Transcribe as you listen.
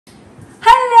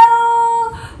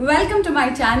Welcome to my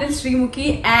channel Sreemukhi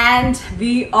and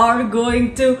we are going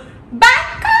to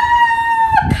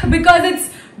Bangkok because it's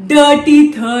Dirty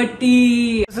 30.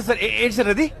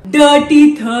 Dirty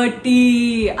 30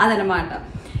 అదనమాట.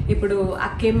 ఇప్పుడు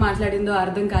అక్కేం మాట్లాడిందో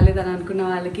అర్థం కాలేదని అనుకున్న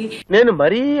వాళ్ళకి నేను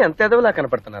మరీ అంత ఎదవలా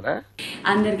కనపడుతున్నారా?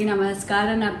 అందరికీ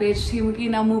నమస్కారం. నా పేరు శ్రీముఖి.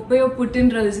 నా 30వ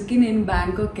పుట్టినరోజుకి నేను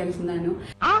బ్యాంకాక్ వెళ్తున్నాను.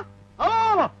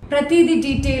 ప్రతిదీ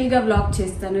డీటెయిల్ గా వ్లాగ్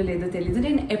చేస్తానో లేదో తెలీదు.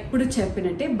 నేను ఎప్పుడు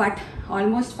చెప్పినట్టే బట్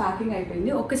ఆల్మోస్ట్ ప్యాకింగ్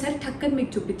అయిపోయింది. ఒక్కసారి టక్కని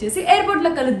మీకు చూపించేసి ఎయిర్పోర్ట్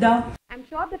లో కలుద్దాం. I'm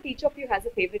sure that each of you has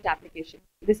a favorite application.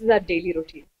 This is our daily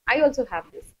routine. I also have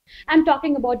this. I'm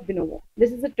talking about Binomo.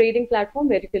 This is a trading platform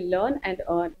where you can learn and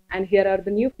earn. And here are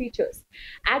the new features.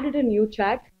 Added a new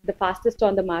chat, the fastest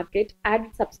on the market.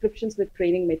 Added subscriptions with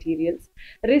training materials.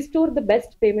 Restore the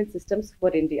best payment systems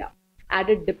for India.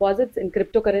 Added deposits in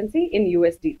cryptocurrency in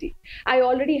USDT. I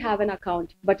already have an account,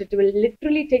 but it will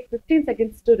literally take 15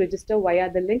 seconds to register via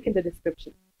the link in the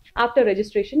description. After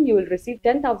registration, you will receive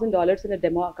 $10,000 in a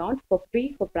demo account for free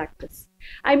for practice.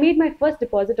 I made my first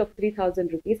deposit of 3,000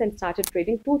 rupees and started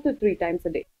trading 2 to 3 times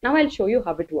a day. Now I'll show you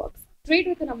how it works. Trade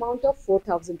with an amount of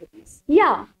 4,000 rupees.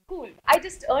 Yeah, cool. I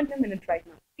just earned a minute right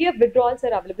now. Here withdrawals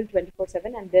are available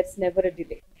 24/7 and there's never a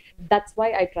delay. That's why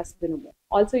I trust Binomo.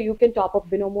 Also, you can top up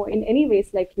Binomo in any ways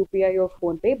like UPI or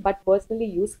PhonePe, but personally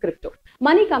use crypto.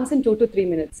 Money comes in 2 to 3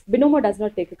 minutes. Binomo does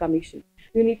not take a commission.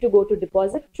 You need to go to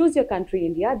deposit, choose your country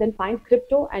India, then find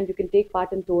crypto and you can take part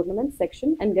in tournaments section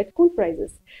and get cool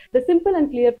prizes. The simple and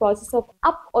clear process of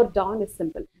up or down is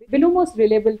simple. Binomo's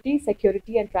reliability,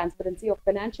 security and transparency of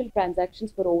financial transactions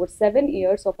for over 7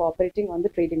 years of operating on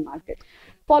the trading market.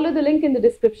 Follow the link in the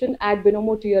description, add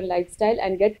Binomo to your lifestyle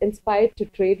and get inspired to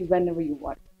trade whenever you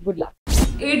want. Good luck.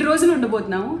 7 రోజులు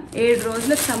ఉండబోతున్నాము. 7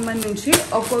 రోజులకు సంబంధించి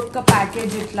ఒక్కొక్క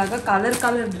package ఇట్లాగా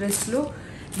colour డ్రెస్లు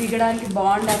దిగడానికి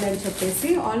బాగుండాలి అని చెప్పేసి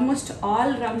ఆల్మోస్ట్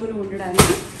ఆల్ రంగులు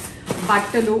ఉండడానికి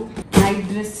బట్టలు, night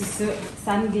dresses,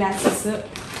 sun glasses,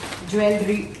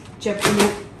 jewellery, చెప్పులు,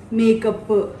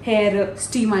 makeup, hair,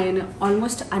 steam iron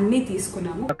almost అన్ని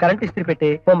తీసుకున్నాము. కరెంట్ ఇస్త్రీ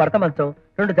పెట్టి ఓ మడత మంచం,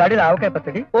 2 జాడీలు ఆవకాయ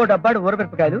పచ్చడి, ఓ డబ్బాడు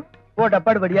ఊరమిరపకాయలు, ఓ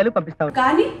డబ్బాడు వడియాలు పంపిస్తాం.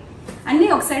 కానీ అన్ని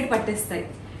ఒక సైడ్ పట్టేస్తాయి,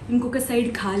 ఇంకొక సైడ్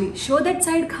ఖాళీ. షో దట్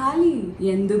సైడ్ ఖాళీ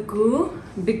ఎందుకు?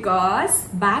 బికాస్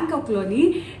బ్యాంకాక్ లోని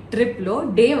ట్రిప్ లో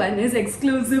డే 1 ఇస్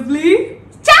ఎక్స్క్లూసివ్లీ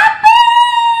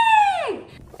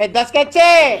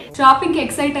షాపింగ్ కి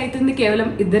ఎక్సైట్ అవుతుంది కేవలం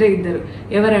ఇద్దరు.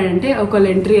 ఎవరంటే ఒకళ్ళు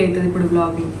ఎంట్రీ అవుతుంది ఇప్పుడు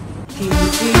బ్లాగ్ లో.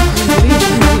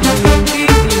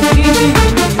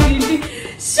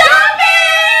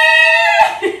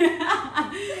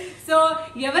 సో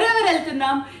ఎవరెవరు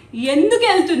వెళ్తున్నాం, ఎందుకు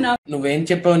వెళ్తున్నాం, నువ్వేం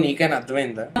చెప్పావు నీకైనా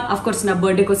అర్థమైందా? అఫ్ కోర్స్ నా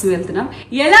బర్త్డే కోసం వెళ్తున్నాం.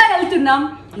 ఎలా వెళ్తున్నాం?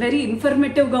 వెరీ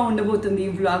ఇన్ఫర్మేటివ్ గా ఉండబోతుంది ఈ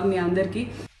వ్లాగ్ మీ అందరికి.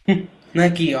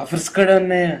 నాకు ఈ ఆఫర్స్ కూడా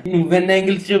ఉన్నాయా? నువ్వెన్ని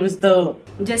యాంగిల్స్ చూపిస్తావు?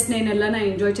 జస్ట్ నేను ఎలా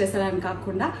ఎంజాయ్ చేశానని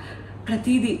కాకుండా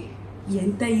ప్రతిదీ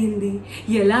ఎంత అయ్యింది,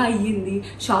 ఎలా అయ్యింది,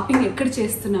 షాపింగ్ ఎక్కడ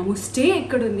చేస్తున్నాము, స్టే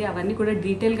ఎక్కడుంది, అవన్నీ కూడా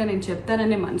డీటెయిల్గా నేను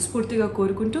చెప్తానని మనస్ఫూర్తిగా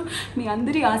కోరుకుంటూ మీ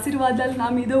అందరి ఆశీర్వాదాలు నా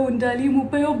మీద ఉండాలి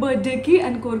 30వ బర్త్డేకి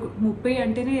అని 30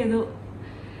 అంటేనే ఏదో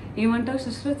ఏమంటావు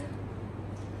సుశ్రుత్?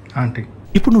 ఆంటీ.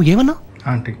 ఇప్పుడు నువ్వు ఏమన్నా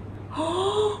ఆంటీ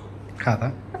కాదా?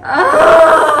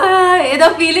 ఏదో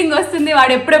ఫీలింగ్ వస్తుంది.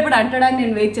 వాడు ఎప్పుడెప్పుడు అంటాడని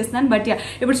నేను వెయిట్ చేస్తున్నాను. బట్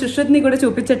ఇప్పుడు సుశ్రుత్ని కూడా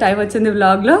చూపించే టైం వచ్చింది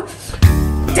వ్లాగ్ లో.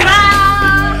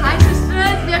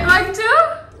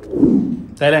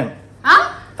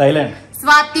 థైలాండ్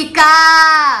స్వాతిక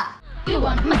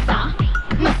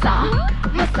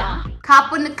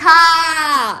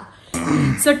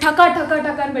సో టకా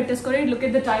అని పెట్టేసుకొని look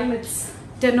at the time. It's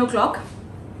 10 o'clock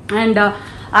and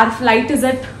our flight is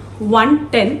at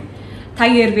 1:10 Thai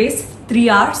Airways 3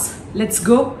 hours. Let's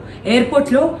go.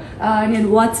 Airport లో నేను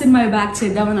వాట్స్ ఇన్ మై బ్యాగ్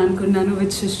చేద్దామని అనుకున్నాను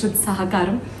విత్ సుశ్రుత్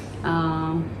సహకారం.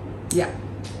 Yeah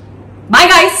bye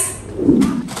guys.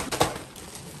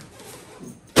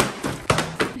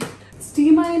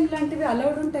 Steam iron లాంటివి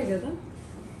అలౌడ్ ఉంటాయి కదా?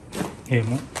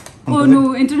 ఏమో. నువ్వు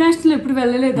ఇంటర్నేషనల్ ఎప్పుడు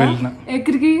వెళ్ళలేదా?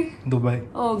 ఎక్కడికి? దుబాయ్.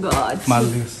 ఓ God,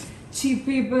 Maldives. Cheap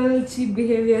people, cheap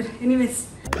behaviour. Anyways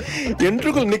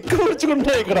ఎంట్రుకలు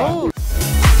నిక్కవచ్చుకుంటాయి ఇక్కడ.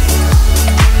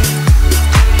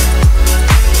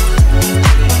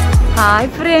 హాయ్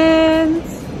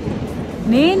ఫ్రెండ్స్,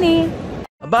 నేనే.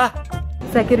 అబ్బా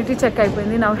సెక్యూరిటీ చెక్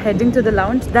అయిపోయింది. Now heading to the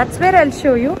lounge. That's where I'll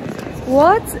show you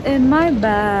what's in my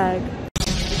bag.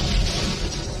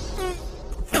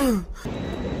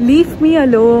 Leave me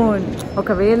alone.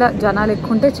 ఒకవేళ జనాలు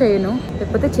ఎక్కువ ఉంటే చేయను,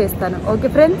 లేకపోతే చేస్తాను. ఓకే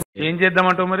ఫ్రెండ్స్, ఏం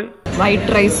చేద్దామంటావు మరి? వైట్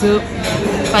రైస్,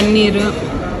 పన్నీర్,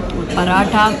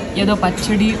 పరాఠా, ఏదో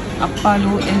పచ్చడి,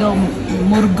 అప్పాలు, ఏదో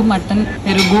మురుగు, మటన్,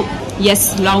 పెరుగు. ఎస్,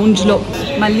 లౌంజ్ లో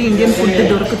మళ్ళీ ఇండియన్ ఫుడ్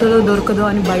దొరకదో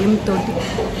అని భయంతో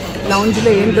లౌంజ్ లో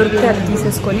ఏం దొరికితే అది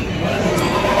తీసేసుకొని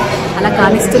అలా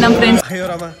కానిస్తున్నాం ఫ్రెండ్స్. అయ్యో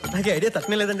రామా, నాకు ఐడియా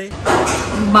తక్కువ లేదండి.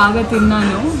 బాగా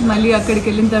తిన్నాను. మళ్ళీ అక్కడికి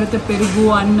వెళ్ళిన తర్వాత పెరుగు,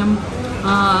 అన్నం,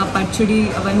 పచ్చడి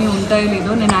అవన్నీ ఉంటాయో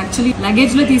లేదో. నేను యాక్చువల్లీ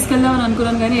లగేజ్లో తీసుకెళ్దామని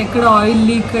అనుకున్నాను, కానీ ఎక్కడ ఆయిల్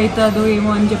లీక్ అవుతుందో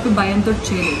ఏమో అని చెప్పి భయంతో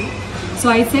చేయలేదు. So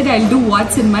I said I will do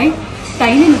what's in my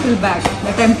tiny little bag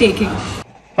that I'm taking.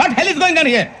 What hell is going on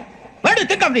here? What do you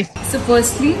think of this? So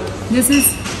firstly, this is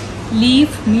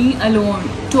leave me alone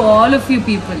to all of you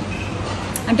people.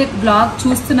 అంటే blog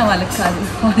చూస్తున్న వాళ్ళకి కాదు,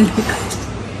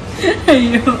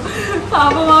 అయ్యో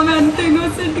పాపం ఆమె అంత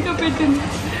ఇన్నోసెంట్గా పెట్టింది.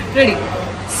 Ready.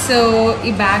 So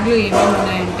ఈ బ్యాగ్లో ఏమేమి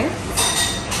ఉన్నాయంటే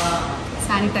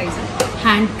శానిటైజర్,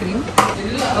 హ్యాండ్ క్రీమ్,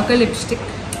 ఒక లిప్స్టిక్,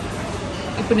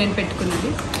 ఇప్పుడు నేను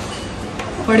పెట్టుకున్నది,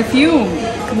 పర్ఫ్యూమ్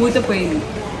మూతపోయింది,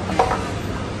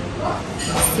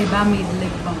 సెబామీడ్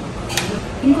లిప్ బామ్,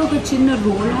 ఇంకొక చిన్న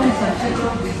రోల్ ఆన్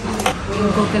పర్ఫ్యూమ్,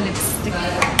 ఇంకొక లిప్స్టిక్.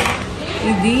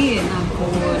 ఇది నాకు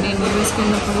నేను యూఎస్కి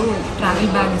వెళ్ళినప్పుడు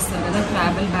ట్రావెల్ బ్యాగ్ ఇస్తాను కదా,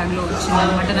 ట్రావెల్ బ్యాగ్లో వచ్చింది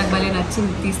అనమాట. నాకు భలే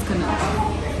నచ్చింది, తీసుకున్నాను.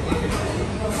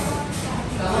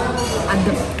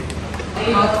 అద్దం,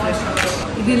 మౌత్ ఫ్రెష్,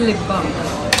 ఇది లిప్ బామ్,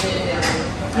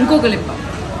 ఇంకొక లిప్ బామ్.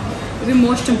 ఇవి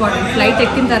మోస్ట్ ఇంపార్టెంట్. ఫ్లైట్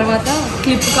ఎక్కిన తర్వాత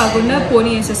క్లిప్ కాకుండా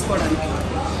పోనీ వేసేసుకోవడానికి.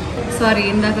 సారీ,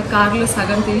 ఇందాక కార్లో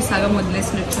సగం తీసి సగం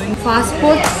వదిలేసినట్టు.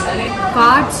 పాస్పోర్ట్,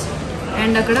 కార్డ్స్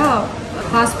అండ్ అక్కడ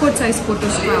పాస్పోర్ట్ సైజ్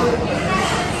ఫొటోస్ కావాలి.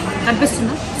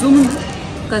 కనిపిస్తుందా? జూమ్ ఉందా?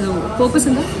 కాదు, ఫోకస్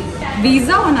ఉందా?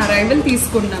 వీసా ఆన్ అరైవల్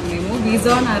తీసుకున్నాం మేము.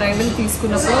 వీసా ఆన్ అరైవల్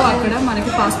తీసుకున్నప్పుడు అక్కడ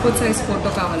మనకి పాస్పోర్ట్ సైజ్ ఫోటో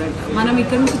కావాలంట. మనం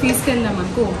ఇక్కడ నుంచి తీసుకెళ్ళాం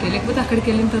అనుకో ఓకే, లేకపోతే అక్కడికి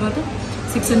వెళ్ళిన తర్వాత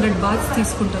 600 బాట్స్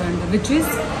తీసుకుంటారంట, విచ్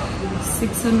ఈస్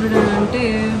 600 అంటే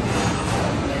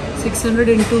 600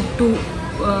 ఇంటూ 2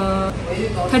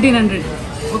 1300.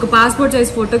 ఒక పాస్పోర్ట్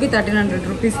సైజ్ ఫోటోకి 1300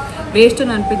 రూపీస్ వేస్ట్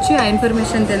అని అనిపించి ఆ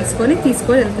ఇన్ఫర్మేషన్ తెలుసుకొని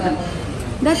తీసుకొని వెళ్తున్నాం.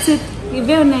 That's it.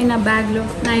 ఇవే ఉన్నాయి నా బ్యాగ్లో.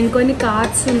 నా ఇంకొన్ని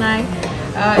కార్డ్స్ ఉన్నాయి,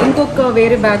 ఇంకొక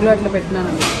వేరే బ్యాగ్లో అట్లా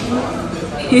పెట్టినాను.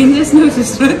 ఏం చేసినావు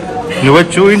సిస్టర్? నువ్వు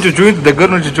చూపించు దగ్గర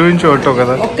నుంచి చూపించు అంటావు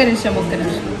కదా. ఒక్క నిమిషం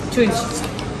చూపించు.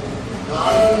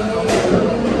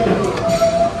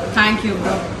 Thank you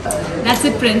bro. That's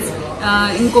it friends.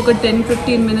 ఇంకొక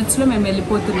 10-15 మినిట్స్లో మేము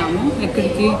వెళ్ళిపోతున్నాము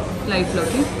ఎక్కడికి,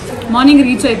 ఫ్లైట్లోకి. మార్నింగ్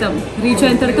రీచ్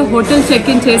అయిన తర్వాత హోటల్ చెక్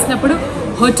ఇన్ చేసినప్పుడు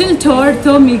హోటల్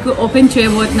టూర్తో మీకు ఓపెన్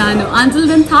చేయబోతున్నాను. Until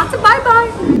then Tata, bye bye.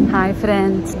 Hi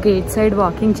friends, gate side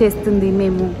walking చేస్తుంది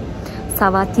మేము.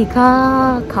 సవాతికా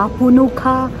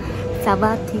కాపునుఖా,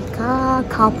 సవాతికా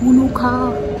కాపునుఖా.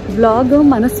 బ్లాగ్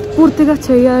మనస్ఫూర్తిగా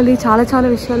చేయాలి, చాలా చాలా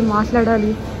విషయాలు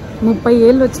మాట్లాడాలి. 30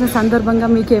 ఏళ్ళు వచ్చిన సందర్భంగా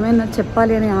మీకు ఏమైనా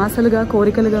చెప్పాలి అనే ఆశలుగా,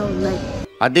 కోరికలుగా ఉన్నాయి.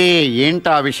 అదే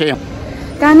ఏంటా విషయం?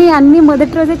 కానీ అన్నీ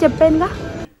మొదటి రోజే చెప్పానుగా,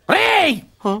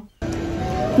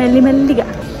 మెల్లిమెల్లిగా.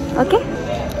 Okay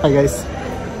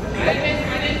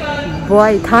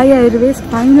bye. Thai Airways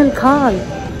final call.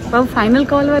 బాబు ఫైనల్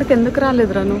కాల్ వరకు ఎందుకు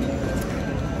రాలేదురా నువ్వు?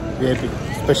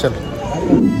 స్పెషల్.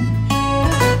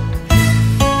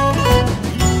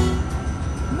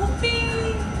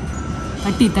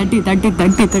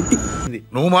 తట్టి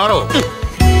నువ్వు మారో.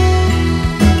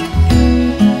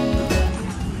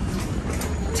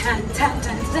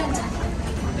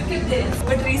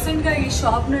 బట్ రీసెంట్ గా ఈ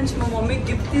షాప్ నుంచి మా మమ్మీ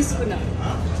గిఫ్ట్ తీసుకున్నా.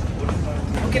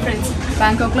 ఓకే ఫ్రెండ్స్,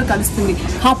 బ్యాంకాక్ లో కలుస్తుంది.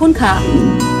 హాపున్ ఖా.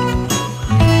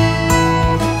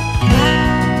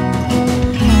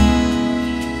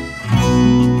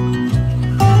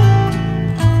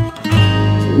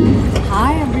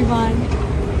 Hi everyone,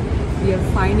 we are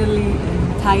finally in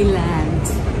Thailand,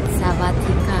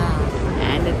 Savatika,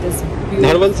 and it is beautiful.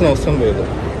 నడవలసిన అవసరం లేదు.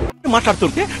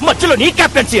 మాట్లాడుతుంటే మధ్యలో నీ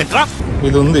క్యాప్టెన్సీ ఏంట్రా?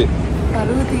 ఇది ఉంది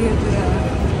పరువు తీయదురా.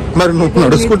 మరి నువ్వు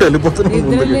నడుచుకుంటూ వెళ్ళిపోతున్నావు.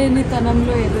 నిద్రలేని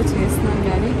తనంలో ఏదో చేస్తున్నాను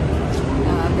కానీ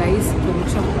గైస్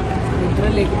కొంచెం నిద్ర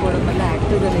లేకపోవడం వల్ల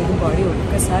యాక్టివ్గా లేదు బాడీ.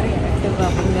 ఒక్కసారి యాక్టివ్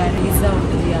అవ్వగానే వీసా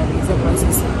ఉంటుంది, ఆ వీసా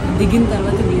ప్రాసెస్ దిగిన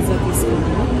తర్వాత వీసా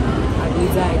తీసుకుంటాము. ఆ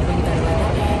వీసా అయిపోయిన తర్వాత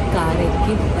కార్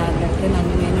ఎక్కి దాని దగ్గర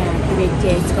నన్ను నేను యాక్టివేట్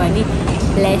చేసుకొని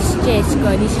బ్లష్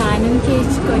చేసుకొని స్నానం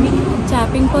చేసుకొని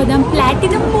షాపింగ్ పోదాం,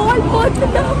 ప్లాటినం మాల్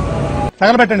పోతున్నాం.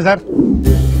 తగలబెట్టండి సార్.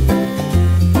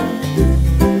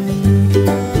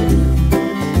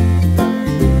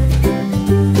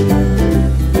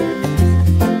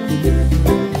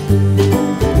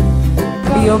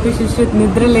 డిఓపి శిష్యుత్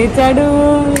నిద్ర లేచాడు.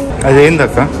 అదేంది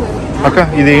అక్క? అక్క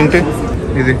ఇది ఏంటి?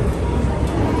 ఇది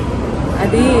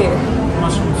అది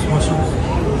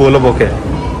పూల బొకే.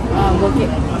 Okay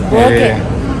okay.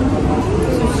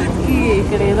 సుష్కి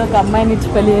ఇక్కడ ఏదో ఒక అమ్మాయిని ఇచ్చి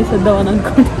పెళ్లి చేసేద్దామని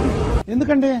అనుకుంటా.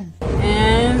 ఎందుకంటే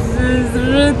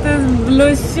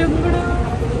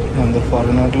అందరు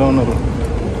ఫారినర్ లో ఉన్నారు.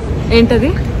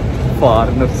 ఏంటది?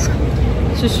 ఫారినర్స్.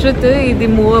 సుశ్రుత్ ఇది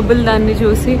మూవబుల్ దాన్ని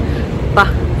చూసి బా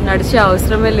నడిచే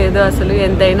అవసరమే లేదు అసలు,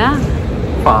 ఎంతైనా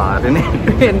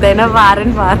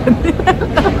ఫారిన్ వారని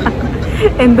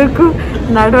ఎందుకు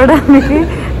నడవడానికి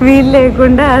వీలు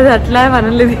లేకుండా అది అట్లా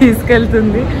మనల్ని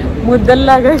తీసుకెళ్తుంది.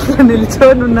 ముద్దల్లాగా ఇట్లా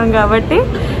నిల్చొని ఉన్నాం కాబట్టి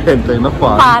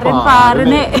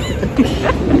పారనే.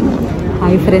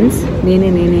 హాయ్ ఫ్రెండ్స్, నేనే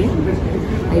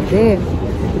అయితే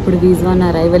ఇప్పుడు వీసా ఆన్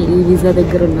అరైవల్ ఈ వీసా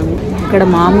దగ్గర ఉన్నాము. ఇక్కడ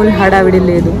మామూలు హడావిడి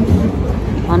లేదు,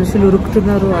 మనుషులు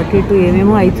ఉరుకుతున్నారు, అటు ఇటు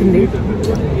ఏమేమో అవుతుంది.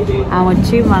 ఆమె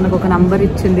వచ్చి మనకు ఒక నంబర్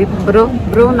ఇచ్చింది.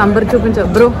 Bro number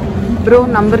చూపించవా? Bro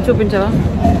number చూపించవా?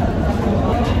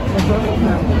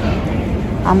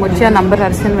 ఆమె వచ్చి ఆ నంబర్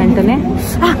అరిసిన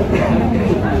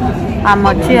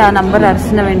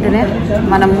వెంటనే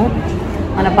మనము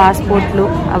మన పాస్పోర్ట్లు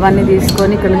అవన్నీ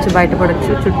తీసుకొని ఇక్కడ నుంచి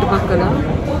బయటపడచ్చు. చుట్టుపక్కల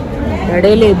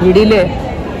రెడీలే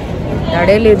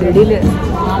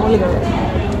మామూలుగా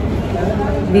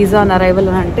వీసా ఆన్ అరైవల్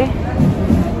అని అంటే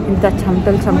ఇంత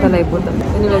చెమటలు అయిపోతాం.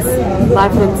 ఎనీవేస్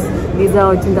బాయ్ ఫ్రెండ్స్, వీసా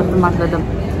వచ్చిన తర్వాత మాట్లాడదాం.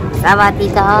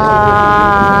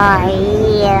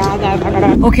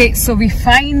 Okay, so we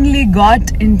finally got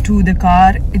into the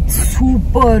car. It's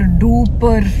super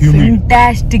duper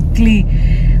fantastically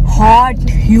hot,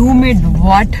 humid,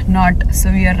 what not. So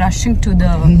we are rushing to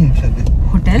the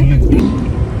hotel.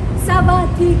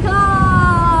 Sabatika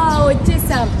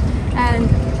వచ్చేసాం. And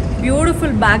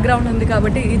beautiful background ఉంది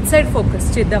కాబట్టి it side focus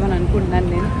చేద్దామని అనుకుంటున్నాను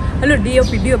నేను. Hello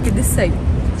DOP this side.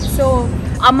 So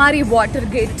అమారి water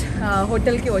gate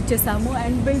హోటల్కి వచ్చేసాము.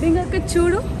 And building అక్కడ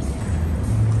చూడు.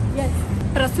 ఎస్,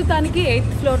 ప్రస్తుతానికి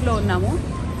 8th ఫ్లోర్లో ఉన్నాము.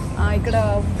 ఇక్కడ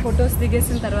ఫొటోస్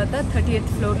దిగేసిన తర్వాత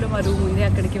 38th ఫ్లోర్లో మా రూమ్ ఉంది,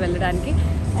 అక్కడికి వెళ్ళడానికి.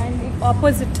 And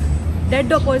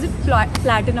dead opposite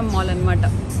platinum mall అనమాట.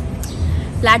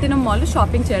 ప్లాటినం మాల్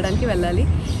షాపింగ్ చేయడానికి వెళ్ళాలి,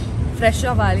 ఫ్రెష్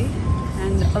అవ్వాలి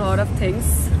and lot of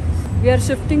things. We are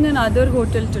shifting an other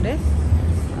hotel today.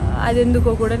 అది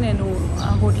ఎందుకో కూడా నేను ఆ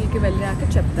హోటల్కి వెళ్ళాక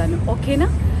చెప్తాను, ఓకేనా?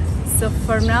 So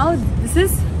for now this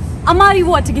is అమారి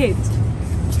water gate.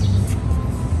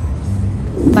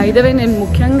 By the way, నేను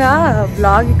ముఖ్యంగా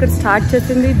బ్లాగ్ ఇక్కడ స్టార్ట్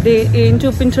చేసింది ఏం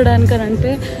చూపించడానికి అని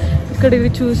అంటే, ఇక్కడ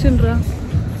ఇవి చూసిండ్రా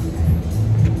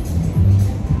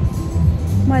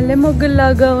మల్లె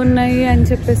మొగ్గుల్లాగా ఉన్నాయి అని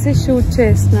చెప్పేసి షూట్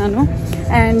చేస్తున్నాను.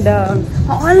 అండ్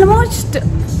ఆల్మోస్ట్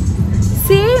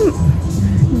సేమ్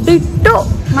డిట్టో,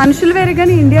 మనుషులు వేరే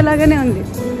కానీ ఇండియా లాగానే ఉంది.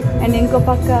 అండ్ ఇంకో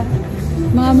పక్క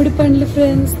మామిడి పండ్లు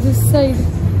ఫ్రెండ్స్, దిస్ సైడ్.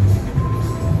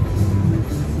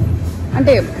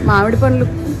 అంటే మామిడి పండ్లు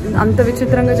అంత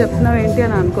విచిత్రంగా చెప్తున్నావు ఏంటి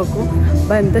అని అనుకోకు,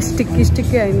 ఎంత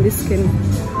స్టిక్కీ అయింది స్కిన్.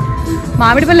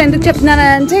 మామిడి పళ్ళు ఎందుకు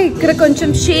చెప్తున్నానంటే ఇక్కడ కొంచెం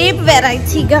షేప్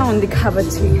వెరైటీగా ఉంది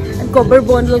కాబట్టి. కొబ్బరి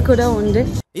బోండలు కూడా ఉంది.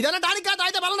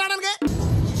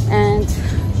 And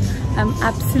I'm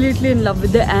absolutely in love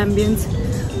with the ambience.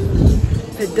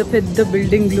 పెద్ద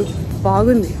బిల్డింగ్లు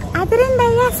బాగుంది.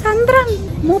 అదేంటయ్యా సంద్రం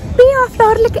 30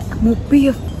 ఫ్లోర్లకి 30.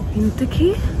 ఇంతకీ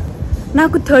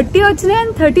నాకు 30 వచ్చినాయి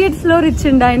అని 38th ఫ్లోర్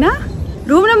ఇచ్చిండు ఆయన.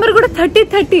 రూమ్ నెంబర్ కూడా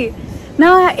 30. నా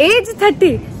ఏజ్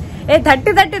 30.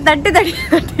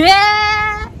 30.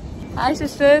 హాయ్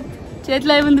సిస్టర్,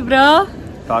 చేతిలో ఏముంది బ్రో?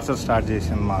 టార్చర్ స్టార్ట్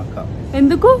చేసింది మా అక్క.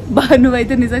 ఎందుకు బా,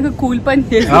 నువ్వైతే నిజంగా కూల్ పని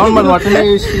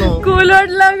చేసావు, కూల్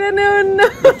వాట్ లాగానే ఉన్నా.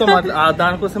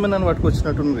 దానికోసమే నన్ను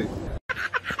పట్టుకొచ్చినట్టుంది.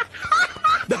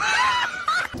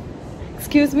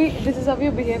 Excuse me, this is how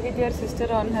you behave with your sister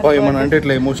on her. ఏమన్నా అంటే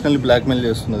ఇట్లా ఎమోషనల్లీ బ్లాక్మెయిల్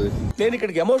చేస్తున్నది. నేను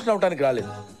ఇక్కడికి ఎమోషనల్ అవడానికి రాలేదు,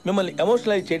 మిమ్మల్ని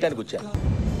ఎమోషనలైజ్ చేయడానికి వచ్చాను.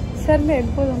 సరే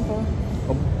వెళ్ళిపోదాం.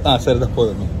 సరే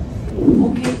తప్పదు.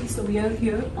 Okay, so we are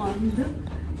here on the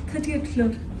 30th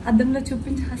floor. అద్దంలో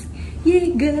చూపించాలి ఏ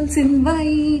గర్ల్స్ ఇన్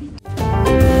వైట్.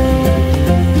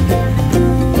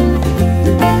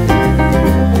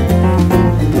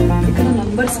 ఇక్కడ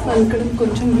నంబర్స్ పలకడం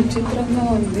కొంచెం విచిత్రంగా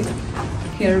ఉంది.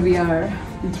 Here we are.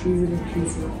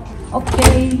 3030.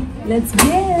 Okay, let's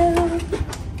go.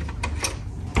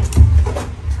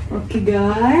 Okay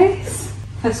guys,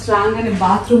 first రాగానే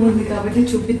బాత్రూమ్ ఉంది కాబట్టి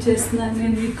చూపించేస్తున్నాను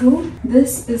నేను మీకు.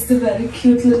 This is the very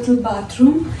cute little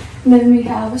bathroom. Then we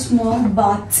have a small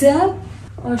bathtub,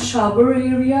 a shower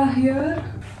area here,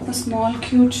 a small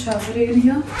cute shower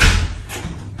area.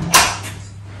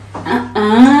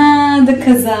 The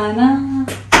khazana.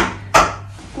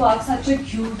 Wow, such a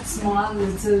cute small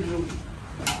little room.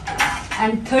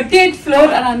 And 38th floor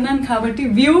అని అన్నాను కాబట్టి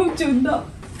view చూద్దాం.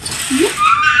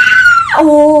 Oh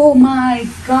my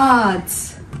God,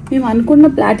 మేము అనుకున్న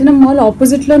platinum mall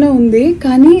opposite లోనే ఉంది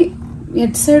కానీ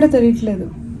at side తెలియట్లేదు.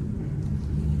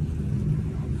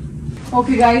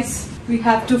 Okay guys, we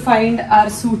have to find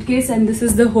hour suit case and this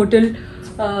is the hotel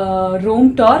room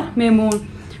tour. మేము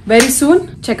వెరీ సూన్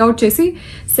చెక్అవుట్ చేసి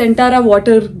సెంటారా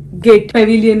వాటర్ గేట్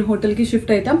పెవిలియన్ హోటల్కి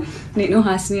షిఫ్ట్ అవుతాం. నేను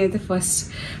హాసిని అయితే ఫస్ట్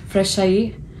ఫ్రెష్ అయ్యి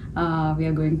we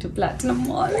are going to Platinum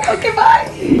Mall. Okay, bye.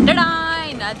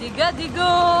 Adiga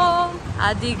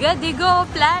digo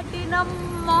Platinum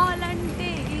Mall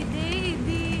ante ide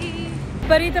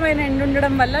విపరీతమైన ఎండ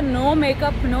ఉండడం వల్ల no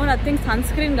makeup no nothing, sun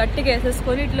screen గట్టిగా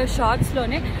వేసేసుకొని ఇట్లా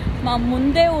షార్ట్స్లోనే మా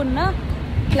ముందే ఉన్న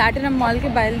ప్లాటినం మాల్కి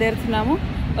బయలుదేరుతున్నాము.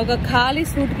 ఒక ఖాళీ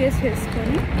సూట్ కేసు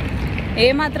వేసుకొని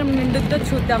ఏమాత్రం నిండుతో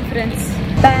చూద్దాం ఫ్రెండ్స్.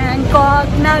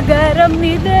 బ్యాంకాక్ నగరం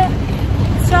మీద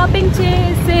షాపింగ్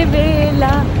చేసే వేళ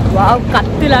వావ్,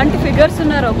 కత్తి లాంటి ఫిగర్స్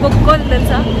ఉన్నారు ఒక్కొక్కరు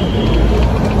తెలుసా.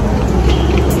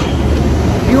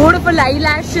 Beautiful I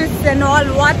lashes and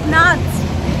all what not.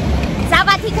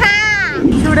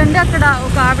 చూడండి అక్కడ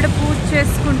ఒక ఆవిడ పూజ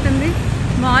చేసుకుంటుంది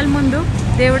మాల్ ముందు.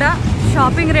 దేవుడా,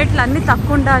 షాపింగ్ రేట్లు అన్నీ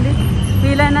తక్కువ ఉండాలి,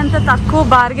 వీలైనంత తక్కువ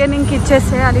బార్గెనింగ్కి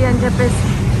ఇచ్చేసేయాలి అని చెప్పేసి.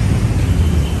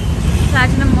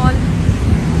 Platinum mall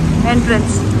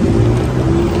entrance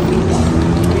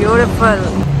beautiful.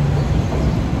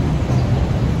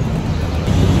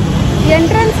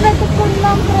 Entrance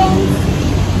వెతుక్కుందాం friends.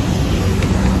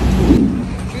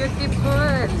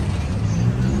 Beautiful.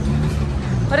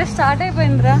 ఒరే స్టార్ట్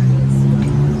అయిపోయిందిరా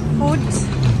ఫుడ్స్.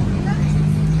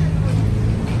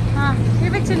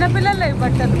 ఇవి చిన్నపిల్లలు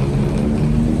బట్టలు.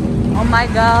 Oh my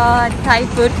God, thigh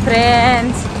food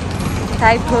friends,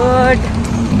 thigh food.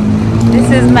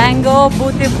 This is mango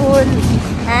beautiful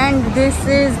and this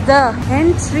is the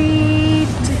entry.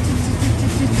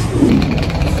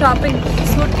 Shopping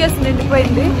suit case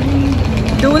నిండిపోయింది,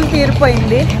 డూల్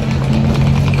తీరిపోయింది,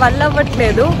 వల్ల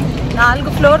అవ్వట్లేదు.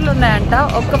 4 ఫ్లోర్లు ఉన్నాయంట,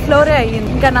 ఒక్క ఫ్లోరే అయ్యింది.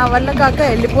 ఇంకా నా వల్ల కాక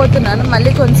వెళ్ళిపోతున్నాను.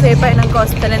 మళ్ళీ కొంతసేపు అయినాక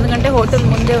వస్తాను, ఎందుకంటే హోటల్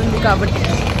ముందే ఉంది కాబట్టి.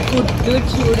 ఫుడ్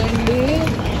చూడండి,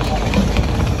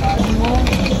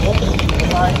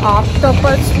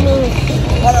 ఆక్టోపస్.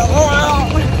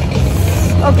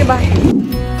 Okay bye.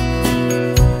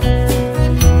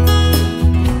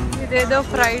 ఇదేదో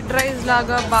ఫ్రైడ్ రైస్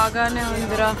లాగా బాగానే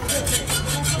ఉందిరా,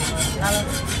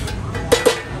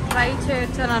 ట్రై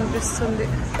చేయొచ్చని అనిపిస్తుంది.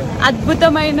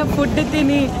 అద్భుతమైన ఫుడ్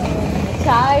తిని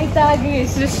చాయ్ తాగి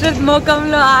సృష్టి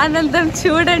ముఖంలో ఆనందం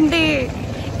చూడండి.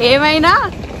 ఏమైనా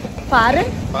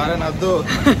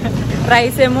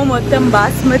రైస్ ఏమో మొత్తం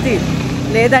బాస్మతి,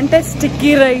 లేదంటే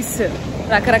స్టిక్కీ రైస్,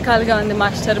 రకరకాలుగా ఉంది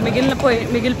మాస్టర్.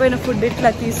 మిగిలిపోయిన ఫుడ్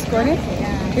ఇట్లా తీసుకొని,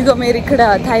 ఇగో మీరు ఇక్కడ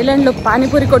థాయిలాండ్లో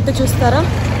పానీపూరి కొట్టు చూస్తారా,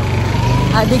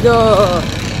 అదిగో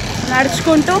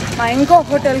నడుచుకుంటూ మా ఇంకో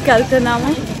హోటల్కి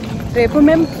వెళ్తున్నాము. రేపు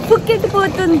మేము ఫుకెట్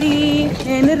పోతుంది.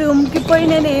 నేను రూమ్కి పోయి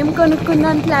నేను ఏం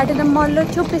కొనుక్కున్నాను ప్లాటినం మాల్లో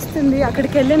చూపిస్తుంది.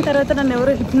 అక్కడికి వెళ్ళిన తర్వాత నన్ను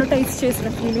ఎవరో హిప్నోటైజ్ చేసిన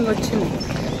ఫీలింగ్ వచ్చింది.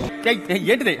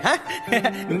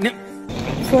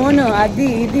 ఫోను అది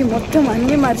ఇది మొత్తం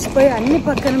అన్ని మర్చిపోయి అన్ని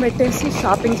పక్కన పెట్టేసి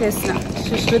షాపింగ్ చేసిన.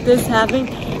 సుశ్రుతి is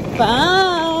having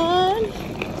fun.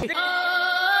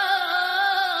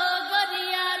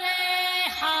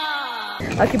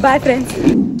 Okay bye friends.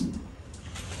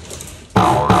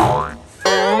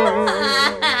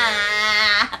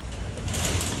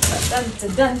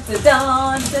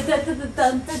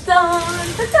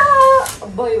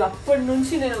 అబ్బాయి అప్పటి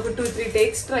నుంచి నేను ఒక 2-3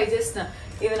 టేక్స్ ట్రై చేసిన.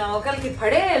 ఇవి నా ఒకరికి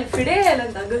ఫిడేల్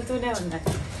అని తగులుతూనే ఉన్నాయి.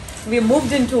 We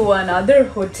moved into another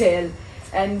hotel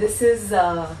and this is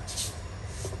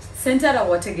Centara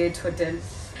Watergate Hotel,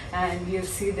 and you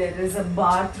see there is a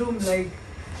bathroom like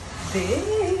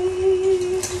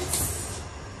this.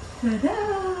 Ta-da!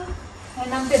 And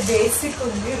I'm the basic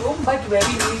only room but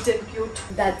very neat and cute.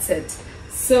 That's it.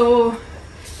 So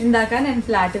ఇందాక నేను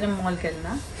platinum మాల్కి వెళ్ళిన.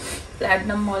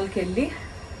 Platinum మాల్కి వెళ్ళి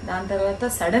దాని తర్వాత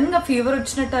సడన్గా fever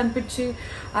వచ్చినట్టు అనిపించి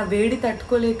ఆ వేడి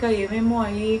తట్టుకోలేక ఏమేమో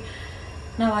అయ్యి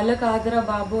నా వల్ల కాదురా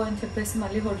బాబు అని చెప్పేసి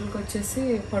మళ్ళీ హోటల్కి వచ్చేసి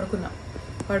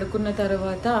పడుకున్న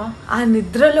తర్వాత ఆ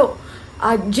నిద్రలో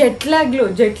ఆ జెట్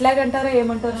ల్యాగ్ అంటారా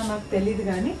ఏమంటారో నాకు తెలియదు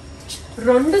కానీ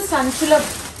 2 సంచుల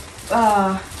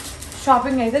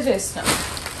షాపింగ్ అయితే చేసిన.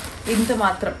 ఇంత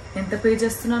మాత్రం ఎంత పే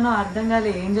చేస్తున్నానో అర్థం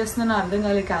కాలే, ఏం చేస్తున్నానో అర్థం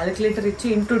కాలే. క్యాలిక్యులేటర్ ఇచ్చి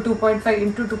ఇంటూ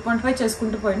 2.5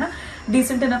 చేసుకుంటూ పోయినా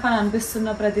డీసెంట్ ఎనఫ్ అని అనిపిస్తున్న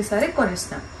ప్రతిసారి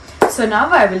కొనేసిన. So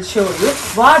now I will show you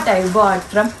what I bought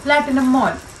from platinum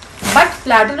mall. But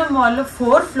platinum మాల్లో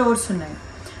 4 ఫ్లోర్స్ ఉన్నాయి.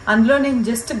 అందులో నేను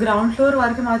జస్ట్ గ్రౌండ్ ఫ్లోర్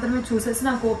వరకు మాత్రమే చూసేసి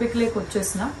నాకు ఓపిక లేక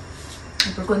వచ్చేసిన.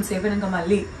 ఇప్పుడు కొంతసేపు ఇంకా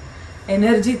మళ్ళీ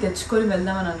ఎనర్జీ తెచ్చుకొని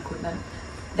వెళ్దామని అనుకుంటున్నాను.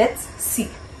 Let's see.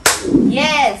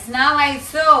 Yes, now I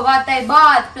saw what I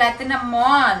bought, Platinum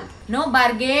Mall. No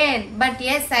bargain, but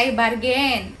yes, I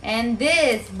bargain. And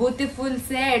this beautiful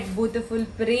set, beautiful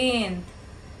print,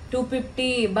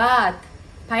 250 baht,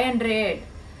 500.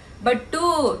 But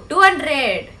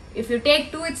 200. If you take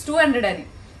 2, it's 200 అని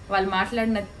వాళ్ళు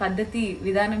మాట్లాడిన పద్ధతి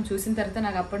విధానం చూసిన తర్వాత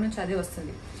నాకు అప్పటి నుంచి అదే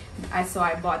వస్తుంది.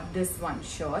 I bought this one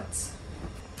shorts,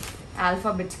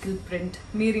 alphabetical print.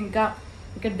 మీరు ఇంకా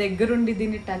ఇక్కడ దగ్గరుండి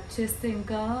దీన్ని టచ్ చేస్తే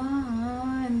ఇంకా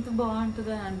ఎంత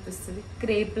బాగుంటుందో అని అనిపిస్తుంది.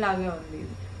 క్రేప్ లాగా ఉంది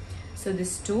ఇది. సో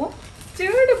దిస్ 2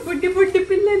 చూడు బుడ్డి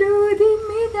పిల్లలు దీని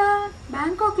మీద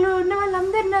బ్యాంకాక్ లో ఉన్న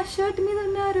వాళ్ళందరూ నా షర్ట్ మీద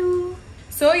ఉన్నారు.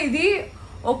 సో ఇది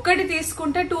ఒక్కటి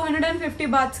తీసుకుంటే 250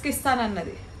 బాత్స్కి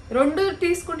ఇస్తానన్నది, 2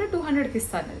 తీసుకుంటే 200కి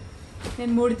ఇస్తానది.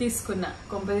 నేను 3 తీసుకున్నా,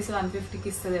 కొంపదీసి 150కి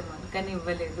ఇస్తుందేమో కానీ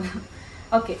ఇవ్వలేదు.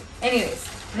 Okay, anyways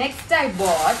next I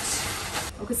bought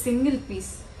ఒక సింగిల్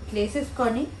పీస్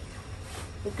వేసేసుకొని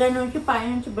ఇక్కడ నుంచి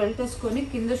పైనుంచి బెల్ట్ వేసుకొని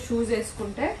కింద షూస్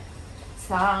వేసుకుంటే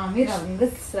సామి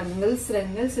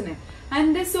రంగల్స్ ఉన్నాయి.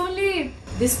 అండ్ దిస్ ఓన్లీ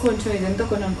దిస్ కొంచెం ఇదంతా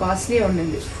కొంచెం కాస్ట్లీ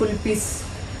ఉండింది, ఫుల్ పీస్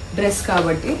డ్రెస్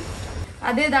కాబట్టి.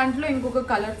 అదే దాంట్లో ఇంకొక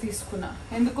కలర్ తీసుకున్నా,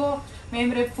 ఎందుకో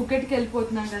మేము రేపు ఫుకెట్కి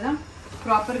వెళ్ళిపోతున్నాం కదా,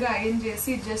 ప్రాపర్గా ఐరన్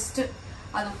చేసి జస్ట్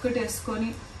అదొక్కటి వేసుకొని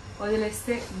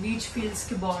వదిలేస్తే బీచ్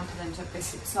ఫీల్స్కి బాగుంటుంది అని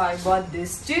చెప్పేసి. So I bought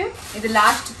this. ఇది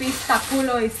లాస్ట్ పీస్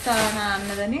తక్కువలో ఇస్తానా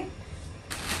అన్నదని,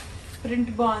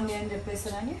 ప్రింట్ బాగుంది అని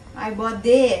చెప్పేసానని I bought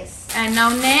this. And now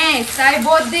next I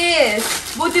bought this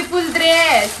beautiful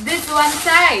dress, this one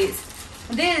size,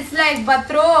 this like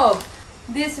bathrobe,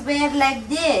 this wear like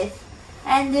this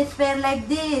and this wear like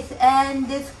this, and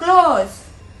this clothes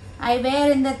I wear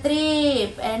in the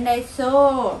trip and I sew,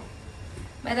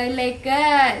 but I like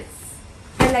us,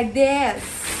 I like this.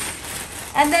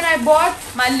 And then I bought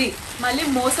మళ్ళీ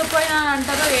మోసపోయినా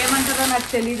అంటారో ఏమంటారో నాకు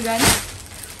తెలియదు కానీ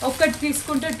ఒక్కటి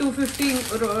తీసుకుంటే 250,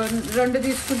 2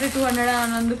 తీసుకుంటే 200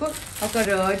 అన్నందుకు ఒక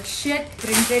రెడ్ షర్ట్,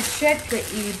 ప్రింటెడ్ షర్ట్,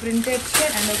 ఈ ప్రింటెడ్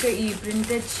షర్ట్ అండ్ ఒక ఈ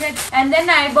printed shirt. And then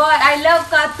I love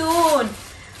cartoon.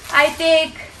 I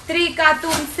take 3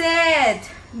 cartoon set.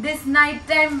 This night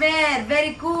time wear,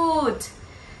 very cute.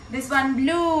 This one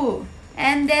blue,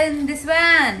 and then this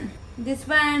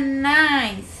one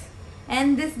nice. And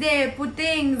this day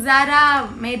putting Zara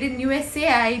made in USA,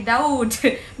 I doubt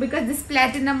because this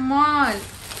Platinum Mall.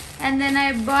 And then I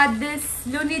bought this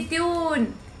Looney Tune,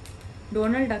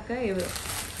 Donald Duck.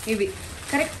 ఇవి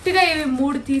కరెక్ట్గా ఇవి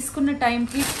 3 తీసుకున్న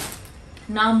టైంకి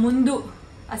నా ముందు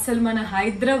అసలు మన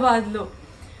హైదరాబాద్లో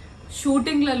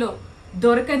షూటింగ్లలో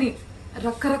దొరకని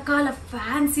రకరకాల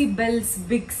fancy bells,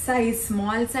 big size,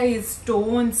 small size,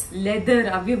 stones, leather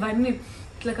అవివన్నీ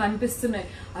ఇట్లా కనిపిస్తున్నాయి.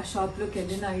 ఆ షాప్లోకి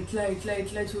వెళ్ళిన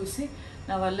ఇట్లా చూసి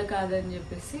నా వల్ల కాదని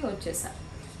చెప్పేసి వచ్చేసా.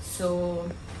 So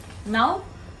now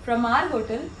from our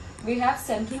hotel we have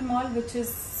Central Mall which is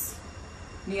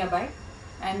nearby,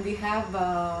 and we have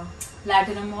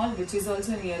Platinum Mall which is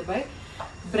also nearby.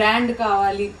 Brand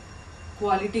కావాలి,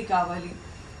 క్వాలిటీ కావాలి,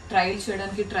 ట్రయల్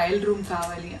చేయడానికి ట్రయల్ రూమ్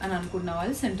కావాలి అని అనుకున్న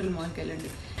వాళ్ళు సెంట్రల్ మాల్కి వెళ్ళండి.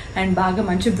 అండ్ బాగా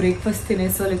మంచి బ్రేక్ఫాస్ట్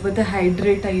తినేసో లేకపోతే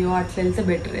హైడ్రేట్ అయ్యో అట్లా వెళ్తే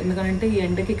బెటర్, ఎందుకంటే ఈ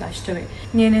ఎండకి కష్టమే.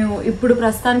 నేను ఇప్పుడు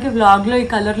ప్రస్తుతానికి వ్లాగ్లో ఈ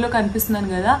కలర్లో కనిపిస్తున్నాను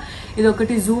కదా, ఇది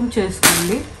ఒకటి జూమ్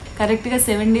చేసుకోండి. కరెక్ట్గా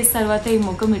 7 days తర్వాత ఈ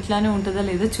ముఖం ఇట్లానే ఉంటుందో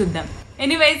లేదో చూద్దాం.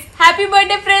 Anyways happy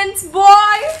birthday friends,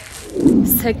 bye.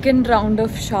 Second round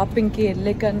of షాపింగ్కి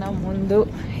వెళ్ళే కన్నా ముందు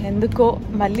ఎందుకో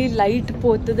మళ్ళీ లైట్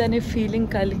పోతుంది అనే ఫీలింగ్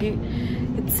కలిగి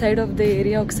it side of the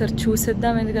area ఒకసారి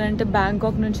చూసేద్దాం, ఎందుకంటే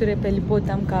బ్యాంకాక్ నుంచి రేపు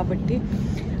వెళ్ళిపోతాం కాబట్టి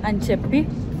అని చెప్పి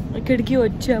ఇక్కడికి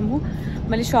వచ్చాము.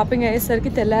 మళ్ళీ షాపింగ్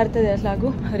అయ్యేసరికి తెల్లారుతుంది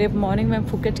ఎట్లాగో, రేపు మార్నింగ్ మేము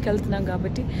ఫుకెట్కి వెళ్తున్నాం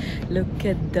కాబట్టి. Look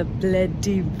at the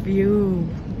bloody view.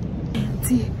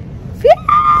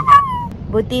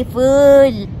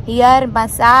 Beautiful. Here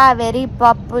masa very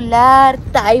popular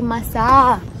Thai masa.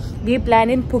 We plan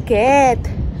in Phuket.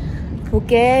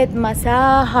 Masa,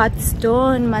 hot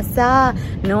stone masa,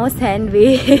 no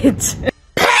sandwich.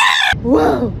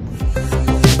 Wow.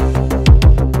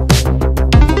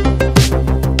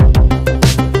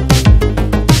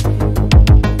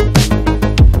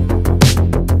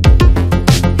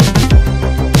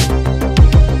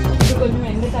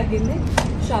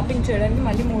 Shopping చేయడానికి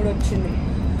మళ్ళీ మూడ్ వచ్చింది.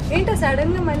 ఏంటో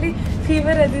సడన్ గా మళ్ళీ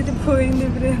ఫీవర్ అది ఇది పోయింది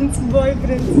friends, bye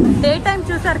friends. Day time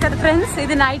చూసారు కదా ఫ్రెండ్స్,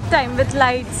 ఇది నైట్ టైం విత్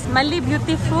లైట్స్. మళ్ళీ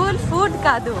బ్యూటిఫుల్ ఫుడ్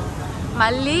కాదు,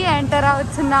 మళ్ళీ ఎంటర్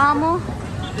అవుతున్నాము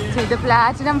ఇది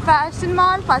platinum fashion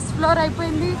mall. First floor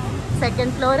అయిపోయింది,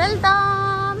 సెకండ్ ఫ్లోర్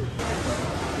వెళ్తాం.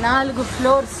 4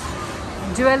 floors.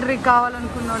 జ్యువెలరీ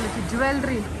కావాలనుకున్న వాళ్ళకి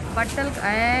జ్యువెలరీ, బట్టలు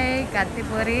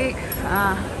కత్తిపూరి,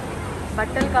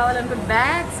 బట్టలు కావాలనుకున్న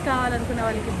బ్యాగ్స్ కావాలనుకునే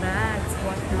వాళ్ళకి bags,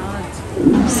 what not.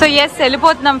 So yes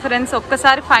వెళ్ళిపోతున్నాం ఫ్రెండ్స్.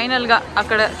 ఒక్కసారి ఫైనల్గా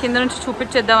అక్కడ కింద నుంచి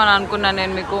చూపించేద్దామని అనుకున్నాను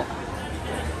నేను మీకు.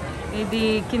 ఇది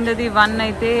కిందది 1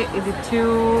 అయితే ఇది 2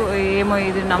 ఏమో,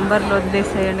 ఇది నంబర్లో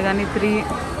వదిలేసేయండి కానీ 3,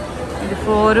 ఇది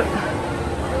 4,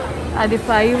 అది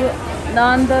 5,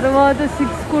 దాని తర్వాత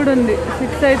 6 కూడా ఉంది.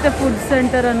 6 అయితే ఫుడ్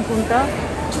సెంటర్ అనుకుంటా.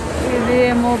 ఇది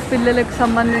ఏమో పిల్లలకి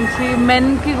సంబంధించి,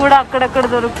 మెన్కి కూడా అక్కడక్కడ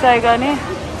దొరుకుతాయి. కానీ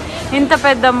ఇంత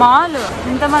పెద్ద మాల్,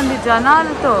 ఇంతమంది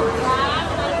జనాలతో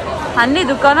అన్ని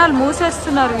దుకాణాలు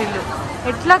మూసేస్తున్నారు వీళ్ళు,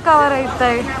 ఎట్లా కవర్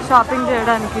అవుతాయి షాపింగ్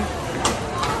చేయడానికి?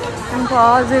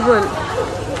 Impossible.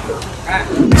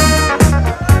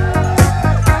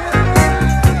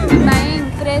 Buying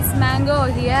fresh mango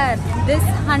here. This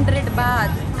 100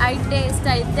 baht. I taste,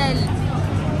 I tell.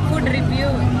 Food review.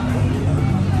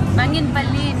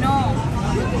 Banganapalli no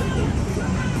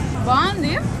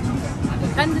బాగుంది,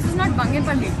 కానీ this is not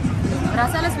Banganapalli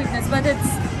రసాల sweetness, but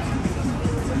it's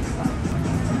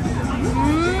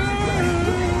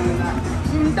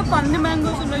ఇంత పంది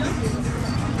మ్యాంగోస్ ఉన్నాయి.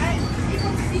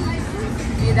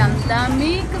 ఇదంతా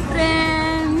మీకు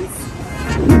ఫ్రెండ్స్.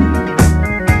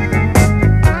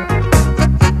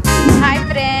 హాయ్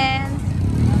ఫ్రెండ్స్,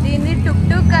 దీన్ని టుక్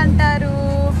టుక్ అంటారు.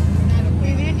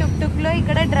 ఇది టుక్ టుక్ లో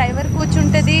ఇక్కడ డ్రైవర్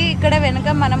కూర్చుంటది, ఇక్కడ వెనక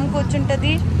మనం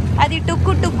కూర్చుంటది. అది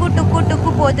టుక్కు టుక్కు టుక్కు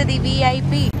టుక్కు పోతుంది.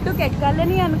 VIP టుక్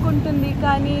ఎక్కాలని అనుకుంటుంది,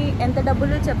 కానీ ఎంత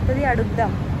డబ్బులు చెప్తుంది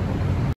అడుగుదాం.